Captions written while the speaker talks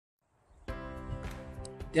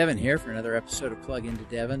Devin here for another episode of Plug Into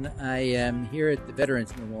Devin. I am here at the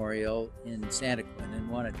Veterans Memorial in Santaquin and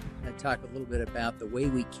want to talk a little bit about the way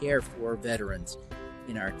we care for veterans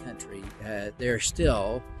in our country. There are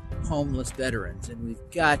still homeless veterans, and we've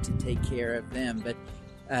got to take care of them.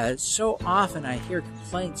 But so often I hear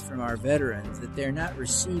complaints from our veterans that they're not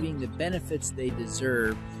receiving the benefits they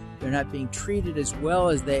deserve. They're not being treated as well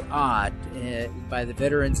as they ought by the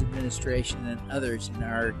Veterans Administration and others in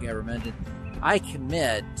our government. And I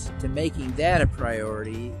commit to making that a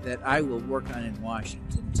priority that I will work on in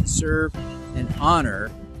Washington to serve and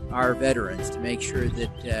honor our veterans, to make sure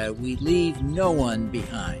that we leave no one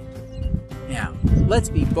behind. Now, let's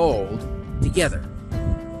be bold together.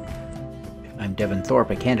 I'm Devin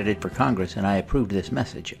Thorpe, a candidate for Congress, and I approve this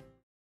message.